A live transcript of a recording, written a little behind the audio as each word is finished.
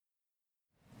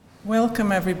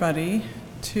Welcome everybody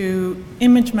to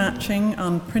Image Matching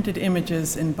on Printed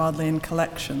Images in Bodleian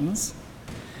Collections.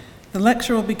 The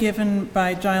lecture will be given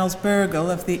by Giles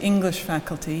Burgle of the English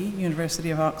faculty,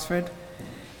 University of Oxford,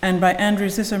 and by Andrew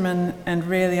Zisserman and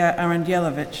Relia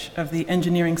Arandjelovic of the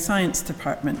Engineering Science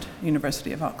Department,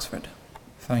 University of Oxford.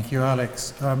 Thank you,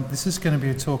 Alex. This is going to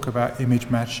be a talk about image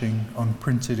matching on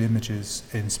printed images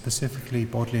in specifically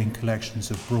Bodleian collections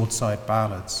of broadside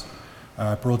ballads.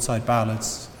 Broadside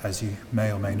ballads, as you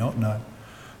may or may not know,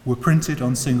 were printed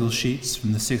on single sheets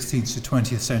from the 16th to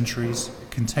 20th centuries,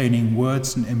 containing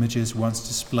words and images once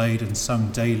displayed and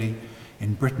sung daily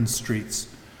in Britain's streets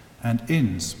and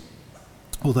inns.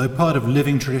 Although part of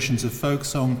living traditions of folk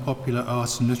song, popular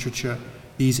art and literature,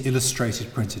 these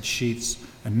illustrated printed sheets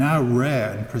are now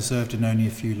rare and preserved in only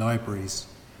a few libraries.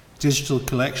 Digital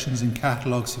collections and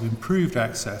catalogues have improved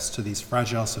access to these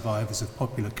fragile survivors of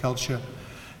popular culture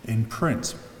in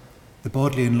print. The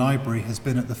Bodleian Library has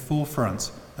been at the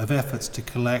forefront of efforts to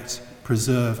collect,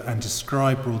 preserve and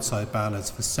describe broadside ballads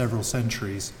for several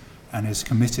centuries and is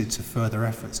committed to further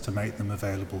efforts to make them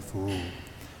available for all.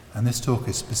 And this talk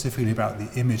is specifically about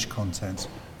the image content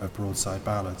of broadside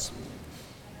ballads.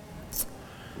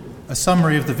 A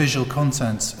summary of the visual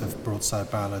content of broadside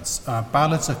ballads.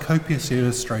 Ballads are copiously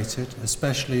illustrated,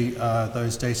 especially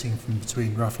those dating from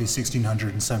between roughly 1600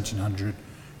 and 1700,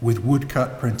 with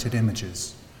woodcut printed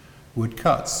images.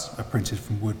 Woodcuts are printed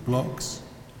from wood blocks.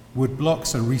 Wood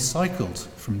blocks are recycled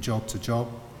from job to job.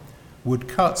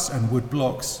 Woodcuts and wood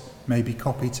blocks may be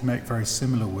copied to make very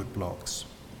similar wood blocks.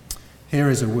 Here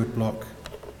is a wood block.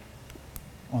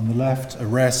 On the left, a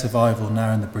rare survival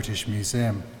now in the British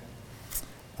Museum.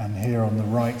 And here on the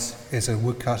right is a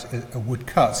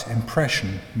woodcut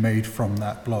impression made from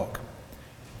that block.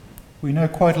 We know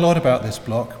quite a lot about this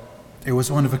block. It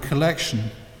was one of a collection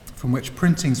from which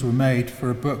printings were made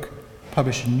for a book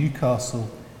published in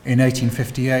Newcastle in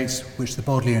 1858, which the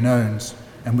Bodleian owns,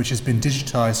 and which has been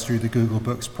digitised through the Google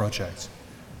Books project.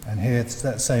 And here's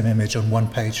that same image on one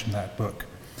page from that book,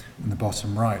 in the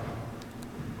bottom right.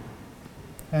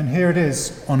 And here it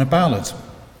is on a ballad.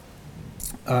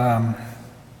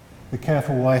 The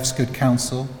Careful Wife's Good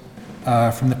Counsel,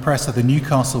 from the press of the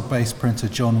Newcastle-based printer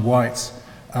John White,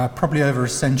 probably over a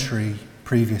century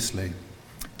previously.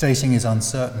 Dating is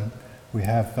uncertain. We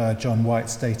have John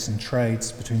White's dates and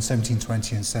trades between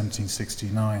 1720 and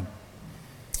 1769.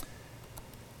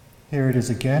 Here it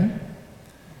is again,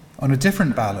 on a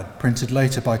different ballad, printed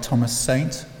later by Thomas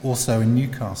Saint, also in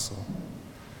Newcastle.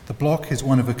 The block is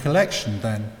one of a collection,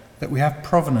 then, that we have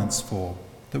provenance for,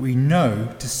 that we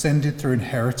know descended through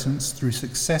inheritance through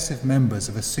successive members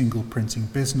of a single printing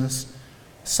business,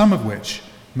 some of which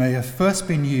may have first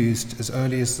been used as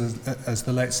early as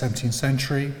the late 17th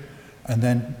century and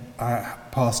then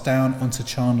passed down onto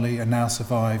Charnley and now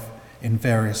survive in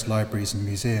various libraries and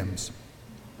museums.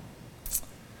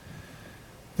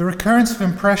 The recurrence of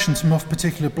impressions from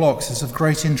off-particular blocks is of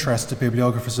great interest to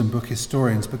bibliographers and book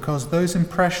historians because those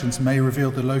impressions may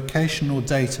reveal the location or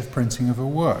date of printing of a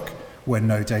work when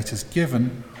no date is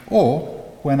given, or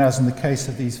when, as in the case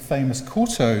of these famous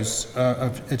quartos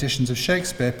of editions of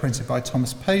Shakespeare printed by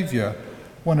Thomas Pavier,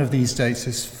 one of these dates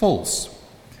is false.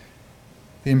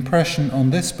 The impression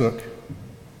on this book,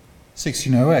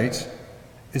 1608,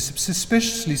 is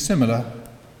suspiciously similar.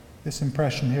 This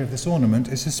impression here of this ornament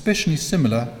is suspiciously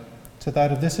similar to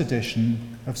that of this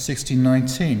edition of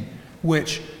 1619,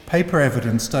 which paper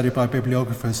evidence studied by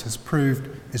bibliographers has proved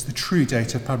is the true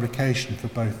date of publication for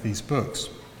both these books.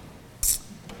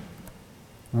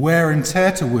 Wear and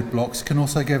tear to wood blocks can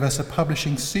also give us a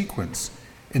publishing sequence.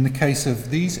 In the case of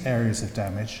these areas of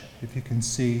damage, if you can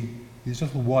see these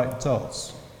little white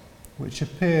dots, which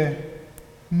appear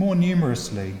more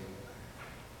numerously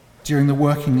during the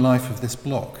working life of this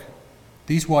block.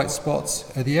 These white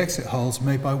spots are the exit holes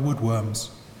made by woodworms,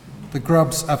 the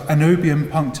grubs of Anobium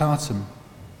punctatum,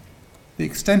 the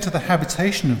extent of the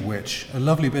habitation of which, a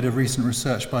lovely bit of recent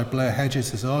research by Blair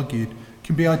Hedges has argued,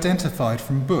 can be identified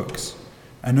from books.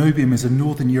 Anobium is a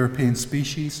northern European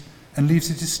species and leaves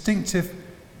a distinctive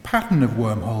pattern of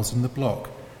wormholes in the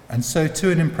block, and so too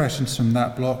an impression from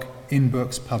that block in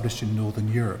books published in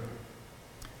northern Europe.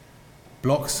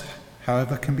 Blocks,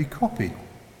 however, can be copied.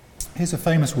 Here's a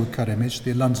famous woodcut image,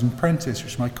 the London Prentice,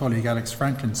 which my colleague Alex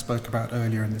Franklin spoke about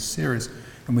earlier in this series,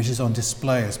 and which is on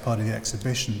display as part of the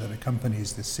exhibition that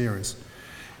accompanies this series.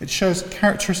 It shows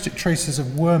characteristic traces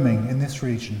of worming in this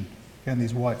region, again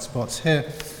these white spots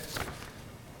here,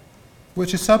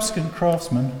 which a subsequent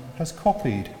craftsman has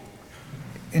copied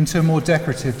into a more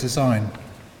decorative design.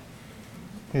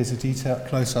 Here's a detailed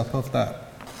close-up of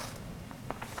that.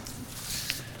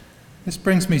 This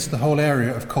brings me to the whole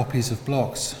area of copies of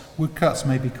blocks. Woodcuts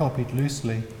may be copied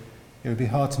loosely. It would be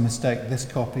hard to mistake this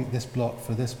block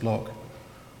for this block,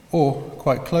 or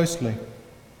quite closely.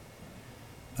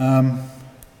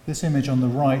 This image on the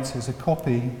right is a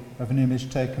copy of an image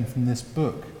taken from this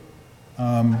book,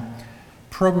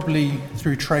 probably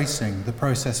through tracing, the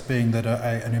process being that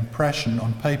an impression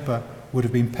on paper would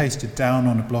have been pasted down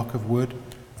on a block of wood,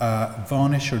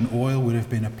 varnish or an oil would have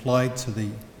been applied to the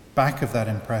back of that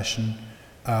impression,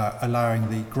 allowing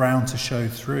the ground to show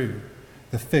through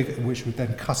the figure, which would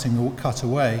then cut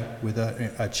away with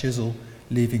a chisel,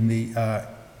 leaving the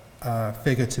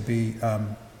figure to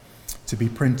be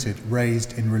printed,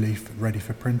 raised in relief, ready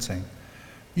for printing.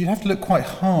 You'd have to look quite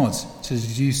hard to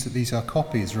deduce that these are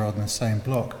copies rather than the same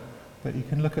block, but you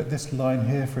can look at this line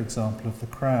here, for example, of the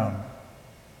crown.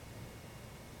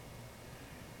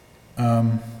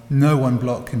 No one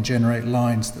block can generate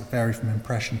lines that vary from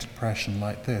impression to impression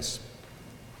like this.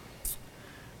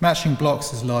 Matching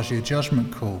blocks is largely a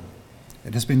judgment call.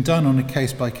 It has been done on a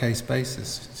case-by-case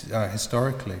basis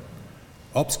historically.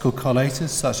 Optical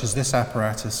collators, such as this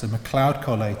apparatus, a McLeod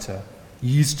collator,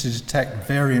 used to detect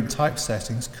variant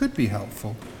typesettings, could be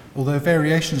helpful, although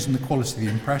variations in the quality of the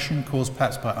impression caused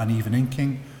perhaps by uneven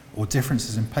inking or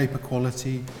differences in paper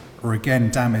quality, or again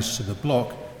damage to the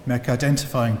block, make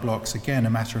identifying blocks again a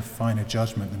matter of finer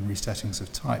judgment than resettings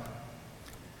of type.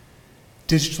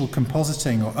 Digital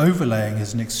compositing or overlaying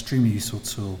is an extremely useful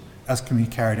tool, as can be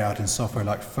carried out in software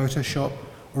like Photoshop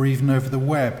or even over the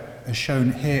web, as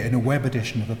shown here in a web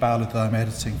edition of a ballad that I'm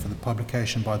editing for the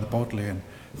publication by the Bodleian,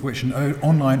 for which an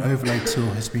online overlay tool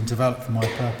has been developed for my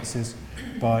purposes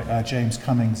by James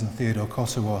Cummings and Theodore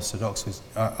Kotowas at Oxford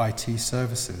IT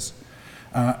Services.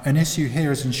 An issue here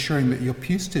is ensuring that your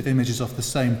putative images off the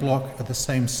same block are the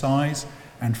same size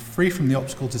and free from the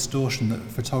optical distortion that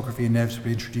photography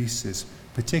inevitably introduces,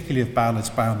 particularly of ballads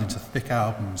bound into thick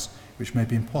albums, which may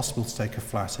be impossible to take a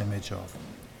flat image of.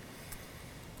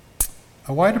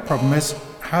 A wider problem is,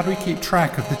 how do we keep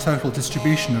track of the total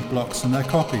distribution of blocks and their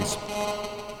copies?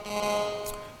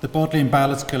 The Bodleian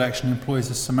Ballads collection employs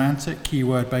a semantic,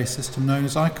 keyword-based system known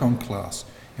as icon class,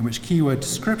 in which keyword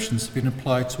descriptions have been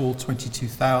applied to all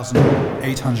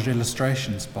 22,800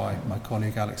 illustrations by my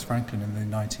colleague Alex Franklin in the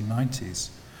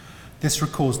 1990s. This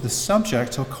records the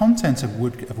subject or content of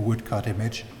a woodcut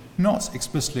image, not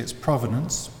explicitly its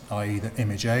provenance, i.e. that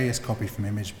image A is copied from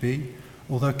image B,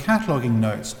 although cataloguing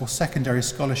notes or secondary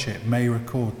scholarship may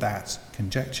record that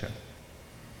conjecture.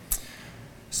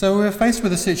 So we're faced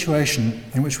with a situation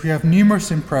in which we have numerous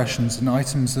impressions and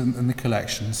items in the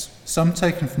collections, some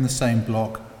taken from the same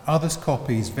block, others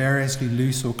copies, variously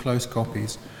loose or close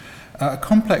copies, a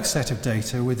complex set of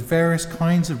data with various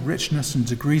kinds of richness and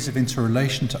degrees of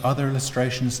interrelation to other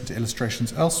illustrations and to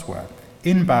illustrations elsewhere,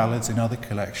 in ballads, in other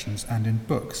collections, and in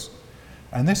books.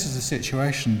 And this is a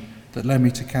situation that led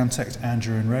me to contact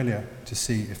Andrew and Relia to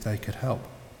see if they could help.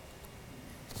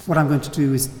 What I'm going to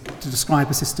do is to describe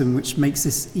a system which makes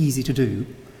this easy to do.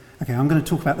 Okay, I'm going to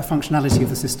talk about the functionality of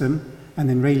the system, and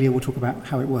then Relia will talk about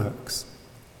how it works.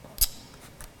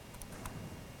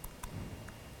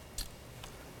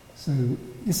 So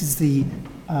this is the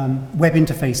web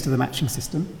interface to the matching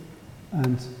system,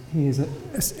 and here's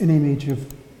an image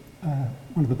of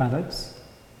one of the ballads.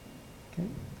 Okay.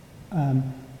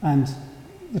 And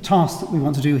the task that we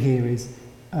want to do here is,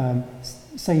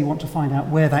 say you want to find out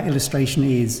where that illustration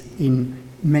is in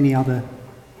many other,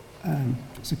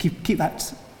 so keep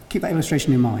that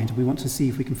illustration in mind. We want to see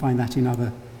if we can find that in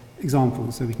other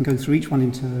examples. So we can go through each one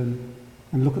in turn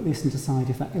and look at this and decide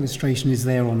if that illustration is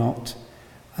there or not.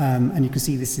 And you can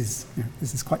see this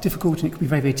is quite difficult, and it could be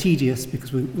very, very tedious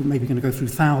because we're maybe going to go through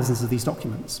thousands of these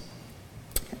documents.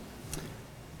 Okay.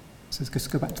 So let's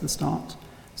just go back to the start.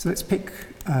 So let's pick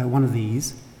one of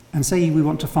these, and say we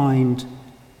want to find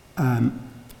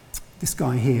this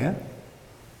guy here.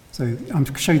 So I'm going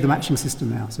to show you the matching system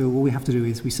now. So all we have to do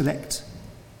is we select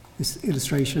this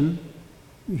illustration,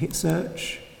 we hit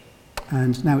search,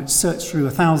 and now it's searched through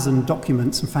 1,000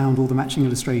 documents and found all the matching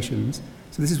illustrations.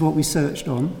 So this is what we searched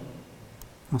on.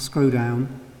 I'll scroll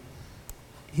down.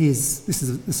 This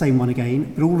is the same one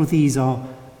again, but all of these are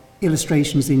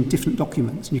illustrations in different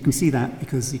documents. And you can see that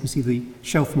because you can see the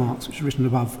shelf marks which are written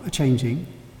above are changing.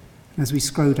 And as we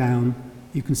scroll down,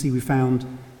 you can see we found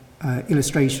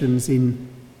illustrations in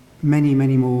many,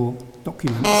 many more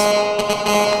documents.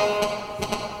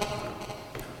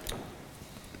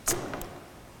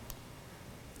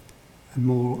 And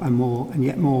more, and more, and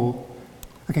yet more.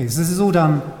 Okay, so this is all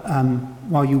done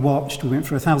while you watched. We went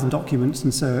through 1,000 documents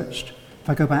and searched. If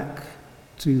I go back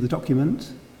to the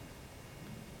document,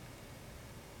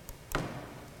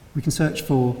 we can search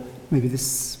for maybe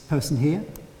this person here.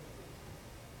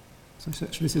 So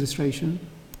search for this illustration.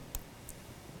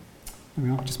 There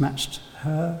we are, I've just matched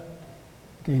her.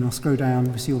 Again, I'll scroll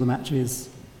down, we see all the matches.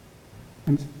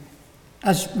 And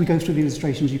as we go through the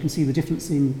illustrations, you can see the difference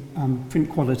in print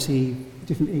quality,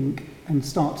 different ink, and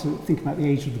start to think about the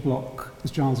age of the block,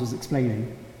 as Giles was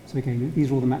explaining. So again,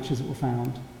 these are all the matches that were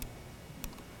found.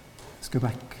 Let's go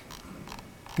back.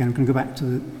 Again, I'm going to go back to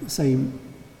the same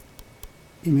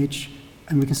image,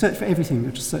 and we can search for everything.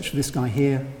 We'll just search for this guy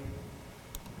here.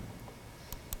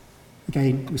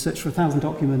 Again, we searched for 1,000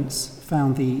 documents,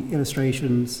 found the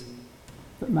illustrations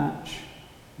that match.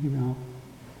 Here we are.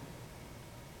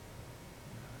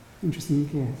 Interesting,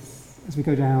 yes. As we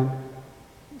go down,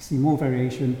 we see more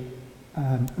variation.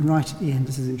 And right at the end,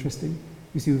 this is interesting.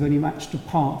 You see we've only matched a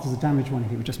part, there's a damaged one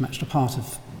here, we just matched a part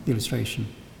of the illustration.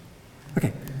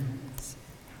 Okay.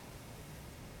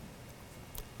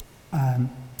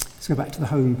 Let's go back to the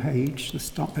home page, the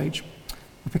start page.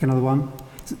 We'll pick another one.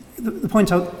 So the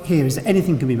point out here is that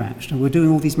anything can be matched, and we're doing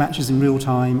all these matches in real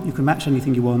time. You can match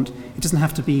anything you want. It doesn't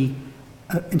have to be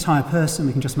an entire person,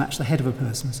 we can just match the head of a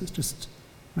person. So it's just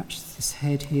match this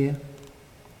head here,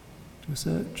 do a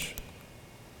search.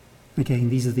 Again,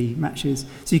 these are the matches.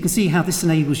 So you can see how this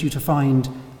enables you to find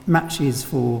matches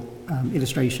for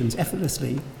illustrations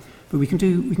effortlessly, but we can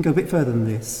go a bit further than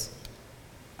this.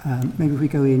 Maybe if we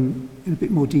go in a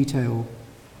bit more detail,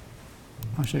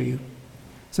 I'll show you.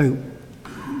 So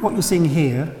what you're seeing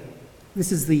here,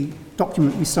 this is the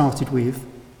document we started with,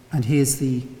 and here's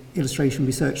the illustration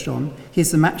we searched on.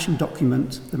 Here's the matching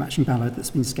document, the matching ballad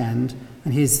that's been scanned,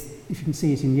 and here's, if you can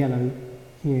see it in yellow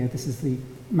here, this is the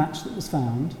match that was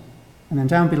found. And then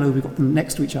down below we've got them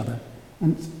next to each other.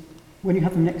 And when you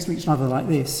have them next to each other like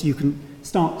this, you can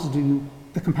start to do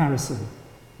the comparison.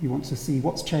 You want to see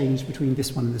what's changed between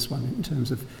this one and this one in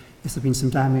terms of if there's been some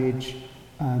damage,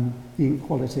 the ink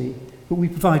quality. But we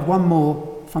provide one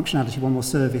more functionality, one more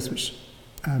service which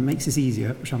makes this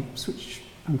easier, which I'm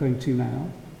going to now.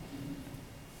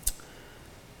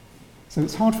 So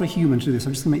it's hard for a human to do this.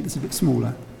 I'm just going to make this a bit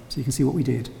smaller so you can see what we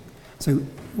did. So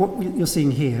what you're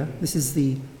seeing here, this is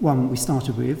the one we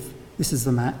started with. This is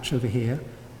the match over here.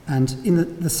 And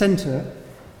in the centre,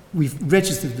 we've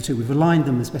registered the two. We've aligned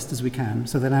them as best as we can,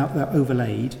 so they're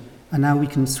overlaid. And now we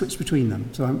can switch between them.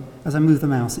 So as I move the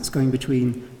mouse, it's going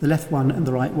between the left one and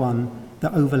the right one.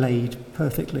 They're overlaid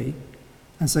perfectly.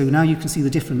 And so now you can see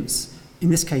the difference. In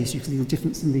this case, you can see the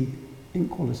difference in the ink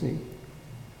quality.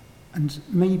 And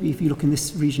maybe if you look in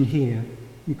this region here,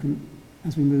 you can,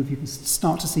 as we move, you can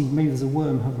start to see maybe there's a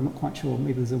wormhole, I'm not quite sure,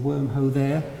 maybe there's a wormhole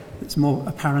there that's more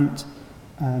apparent,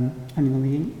 depending on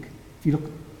the ink.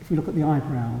 If we look at the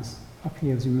eyebrows up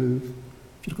here as we move,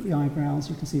 if you look at the eyebrows,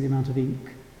 you can see the amount of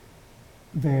ink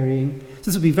varying. So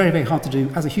this would be very, very hard to do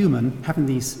as a human, having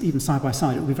these even side by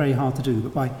side, it would be very hard to do,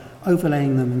 but by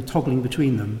overlaying them and toggling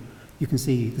between them, you can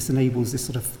see this enables this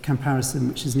sort of comparison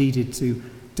which is needed to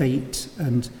date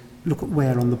and look at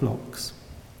wear on the blocks.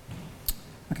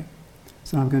 Okay,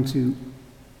 so now I'm going to,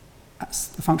 that's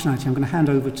the functionality. I'm going to hand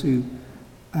over to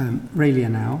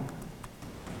Bodleian now,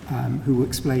 who will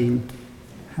explain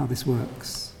how this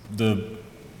works.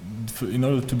 In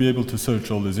order to be able to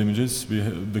search all these images,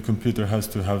 the computer has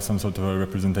to have some sort of a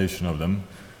representation of them.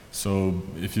 So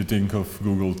if you think of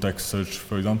Google text search,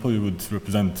 for example, you would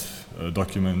represent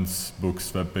documents,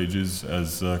 books, web pages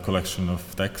as a collection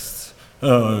of texts,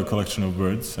 a collection of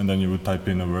words, and then you would type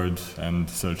in a word and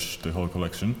search the whole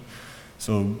collection.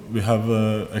 So we have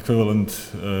an equivalent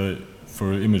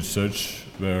for image search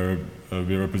where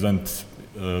we represent,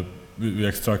 we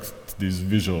extract these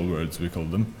visual words, we call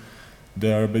them.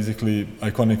 They are basically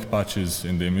iconic patches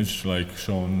in the image, like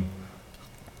shown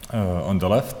on the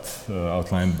left,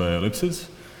 outlined by ellipses.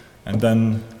 And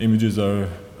then images are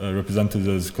represented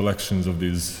as collections of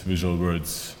these visual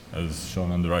words, as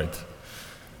shown on the right.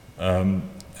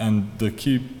 And the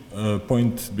key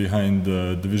point behind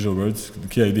the visual words, the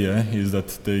key idea is that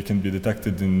they can be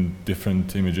detected in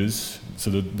different images. So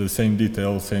that the same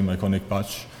detail, same iconic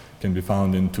patch can be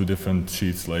found in two different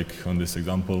sheets, like on this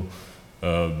example.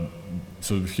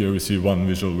 So here we see one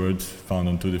visual word found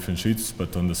on two different sheets,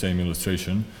 but on the same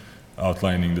illustration,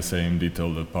 outlining the same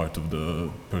detailed part of the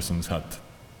person's hat.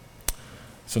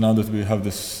 So now that we have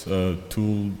this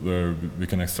tool where we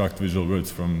can extract visual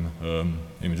words from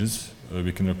images,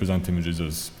 we can represent images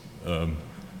as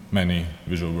many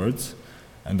visual words,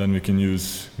 and then we can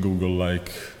use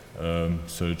Google-like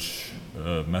search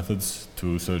methods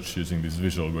to search using these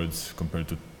visual words compared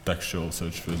to textual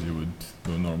search as you would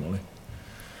do normally.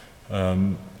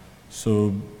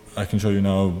 So I can show you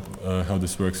now how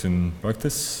this works in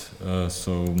practice.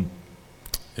 So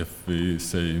if we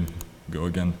say go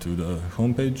again to the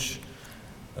home page,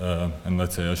 and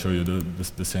let's say I show you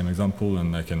the same example,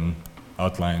 and I can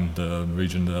outline the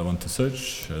region that I want to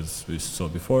search, as we saw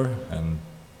before, and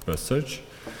press search.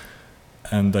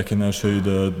 And I can now show you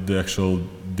the actual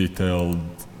detailed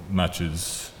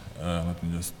matches. Let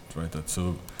me just write that.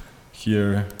 So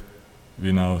here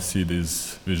we now see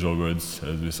these visual words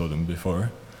as we saw them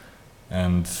before.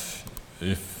 And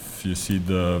if you see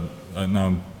the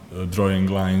now drawing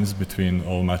lines between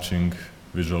all matching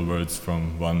visual words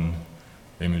from one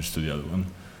image to the other one,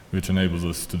 which enables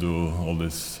us to do all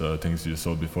these things you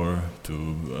saw before, to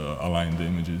align the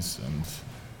images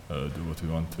and do what we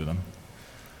want with them.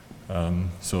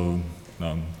 So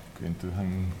now I'm going to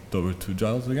hand it over to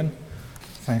Giles again.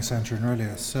 Thanks, Andrew and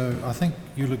Aurelia. So I think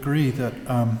you'll agree that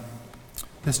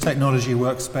this technology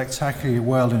works spectacularly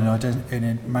well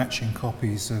in matching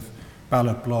copies of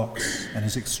ballad blocks and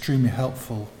is extremely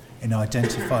helpful in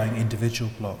identifying individual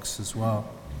blocks as well.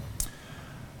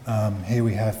 Here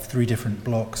we have 3 different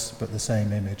blocks, but the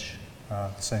same image,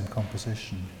 the same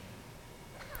composition.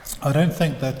 I don't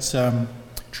think that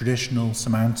traditional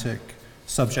semantic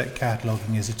subject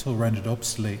cataloguing is at all rendered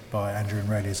obsolete by Andrew and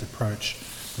Aurelia's approach,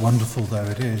 wonderful though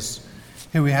it is.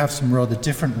 Here we have some rather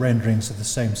different renderings of the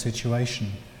same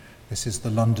situation. This is the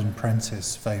London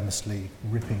Prentice famously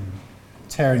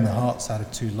tearing the hearts out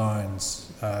of 2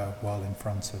 lions while in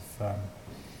front of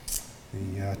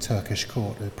the Turkish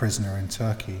court, the prisoner in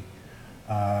Turkey.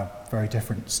 Very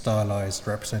different stylized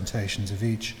representations of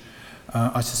each.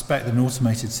 I suspect that an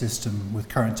automated system with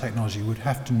current technology would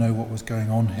have to know what was going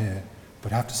on here,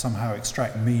 would have to somehow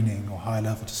extract meaning or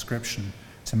high-level description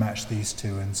to match these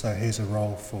 2, and so here's a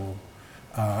role for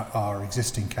our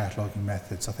existing cataloguing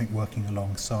methods, I think working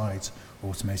alongside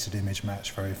automated image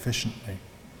match very efficiently.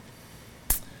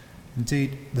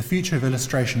 Indeed, the future of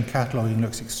illustration cataloguing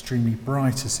looks extremely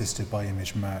bright assisted by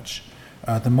image match.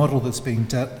 The model that's being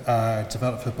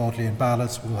developed for Bodleian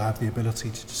ballads will have the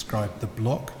ability to describe the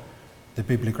block, the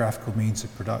bibliographical means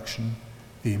of production,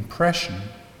 the impression,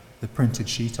 the printed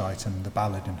sheet item, the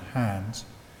ballad in hand,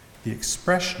 the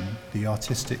expression, the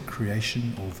artistic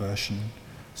creation or version,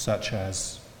 such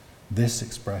as this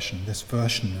expression, this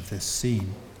version of this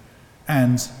scene,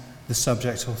 and the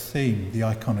subject or theme, the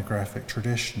iconographic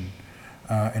tradition,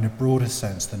 in a broader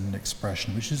sense than an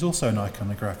expression, which is also an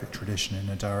iconographic tradition in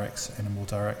a more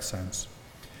direct sense.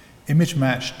 Image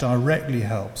match directly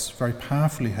helps, very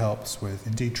powerfully helps with,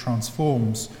 indeed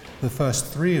transforms the first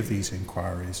 3 of these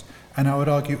inquiries, and I would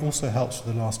argue also helps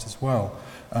with the last as well,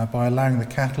 by allowing the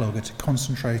cataloguer to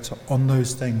concentrate on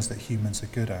those things that humans are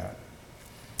good at.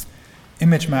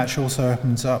 Image match also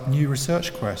opens up new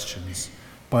research questions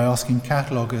by asking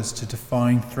catalogers to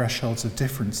define thresholds of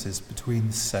differences between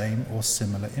the same or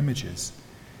similar images.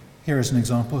 Here is an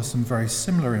example of some very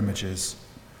similar images.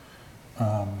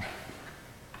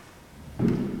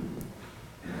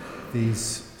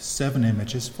 These 7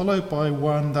 images, followed by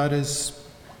one that is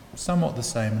somewhat the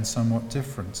same and somewhat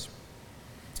different.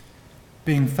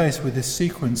 Being faced with this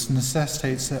sequence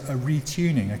necessitates a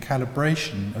retuning, a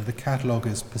calibration of the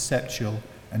cataloger's perceptual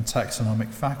and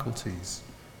taxonomic faculties.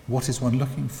 What is one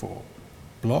looking for?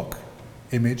 Block,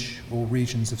 image, or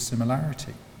regions of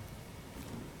similarity?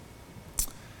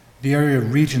 The area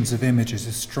of regions of images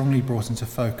is strongly brought into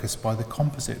focus by the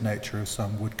composite nature of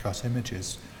some woodcut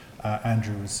images.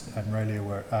 Andrew and Aurelia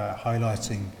were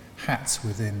highlighting hats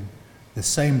within the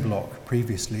same block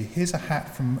previously. Here's a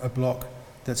hat from a block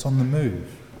that's on the move.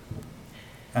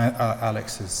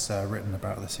 Alex has written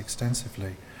about this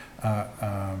extensively.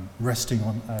 Resting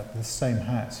on the same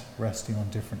hat, resting on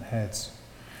different heads.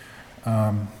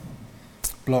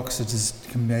 Blocks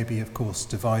can maybe, of course,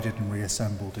 divided and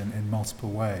reassembled in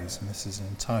multiple ways, and this is an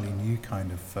entirely new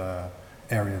kind of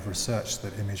area of research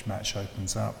that image match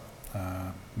opens up,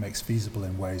 makes feasible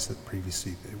in ways that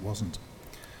previously it wasn't.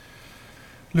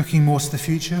 Looking more to the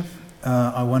future,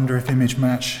 I wonder if image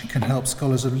match can help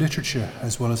scholars of literature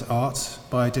as well as art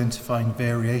by identifying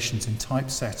variations in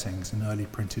typesettings in early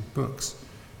printed books,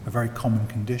 a very common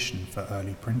condition for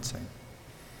early printing.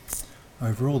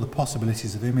 Overall, the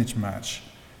possibilities of image match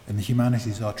in the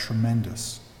humanities are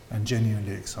tremendous and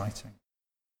genuinely exciting.